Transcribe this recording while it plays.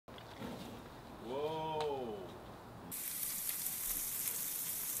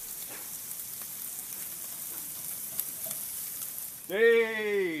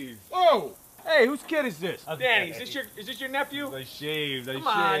Dave! Whoa! Hey, whose kid is this? Danny, is this your nephew? I shaved. Come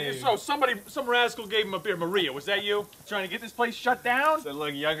on, so some rascal gave him a beer. Maria, was that you? Trying to get this place shut down? I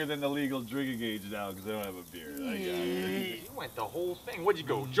look younger than the legal drinking age now because I don't have a beard. I got it. You went the whole thing. Where'd you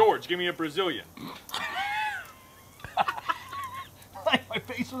go? George, give me a Brazilian. Like my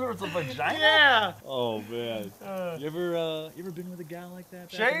face hurts a vagina? Yeah. Oh, man. You ever been with a gal like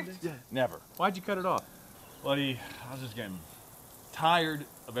that? Shaved? Yeah. Never. Why'd you cut it off? Buddy, I was just getting tired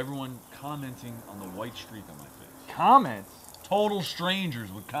of everyone commenting on the white streak on my face. Comments? Total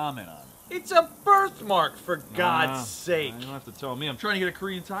strangers would comment on it. It's a birthmark, for God's sake. You don't have to tell me. I'm trying to get a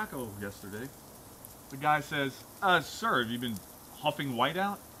Korean taco yesterday. The guy says, sir, have you been huffing white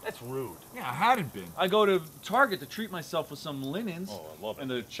out? That's rude. Yeah, I hadn't been. I go to Target to treat myself with some linens. Oh, I love it. And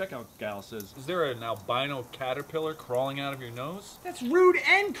the checkout gal says, is there an albino caterpillar crawling out of your nose? That's rude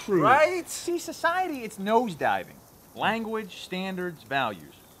and crude. Right? See, society, it's nosediving. Language, standards,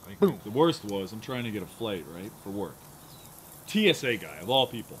 values. Boom. The worst was, I'm trying to get a flight, right, for work. TSA guy, of all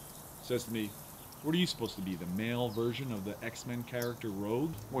people, says to me, what are you supposed to be, the male version of the X-Men character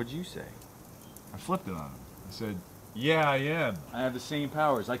Rogue? What'd you say? I flipped it on him. I said, yeah, I am. I have the same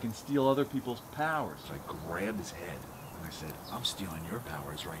powers. I can steal other people's powers. So I grabbed his head and I said, I'm stealing your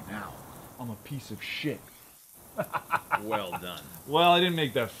powers right now. I'm a piece of shit. Well done. Well, I didn't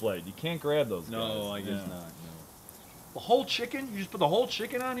make that flight. You can't grab those guys. No, I guess not. No. The whole chicken? You just put the whole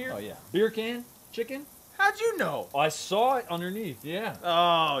chicken on here? Oh, yeah. Beer can? Chicken? How'd you know? I saw it underneath, yeah.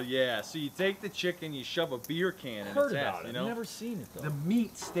 Oh, yeah. So you take the chicken, you shove a beer can in its ass, you know? I've never seen it, though. The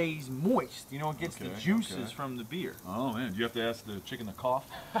meat stays moist. You know, it gets the juices from the beer. Oh, man. Do you have to ask the chicken to cough?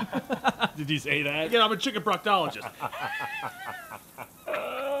 Did you say that? Yeah, I'm a chicken proctologist.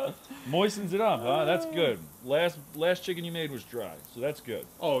 Moistens it up, huh? That's good. Last chicken you made was dry, so that's good.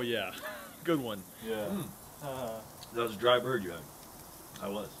 Oh, yeah. Good one. Yeah. That was a dry bird you had. I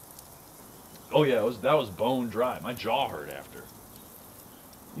was. Oh yeah, that was bone dry. My jaw hurt after.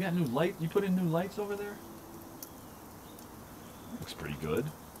 You got new light? You put in new lights over there? Looks pretty good.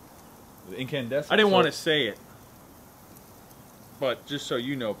 The incandescent. I didn't want to say it, but just so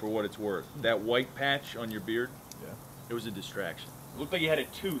you know, for what it's worth, that white patch on your beard, it was a distraction. It looked like you had a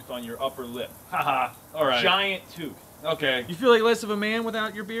tooth on your upper lip. Haha. All right. Giant tooth. Okay. You feel like less of a man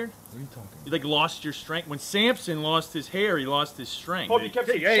without your beard? What are you talking about? You like lost your strength. When Samson lost his hair, he lost his strength. Hope you kept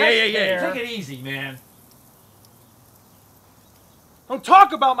your chest hair. Take it easy, man. Don't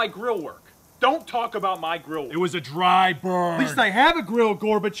talk about my grill work. Don't talk about my grill work. It was a dry burn. At least I have a grill,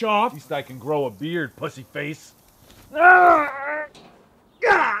 Gorbachev. At least I can grow a beard, pussy face. Dave!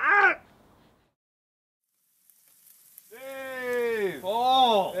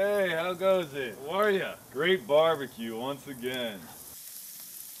 Oh! Hey, how goes it? How are you? Great barbecue once again.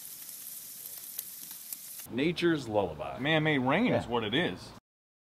 Nature's lullaby. Man-made rain is what it is.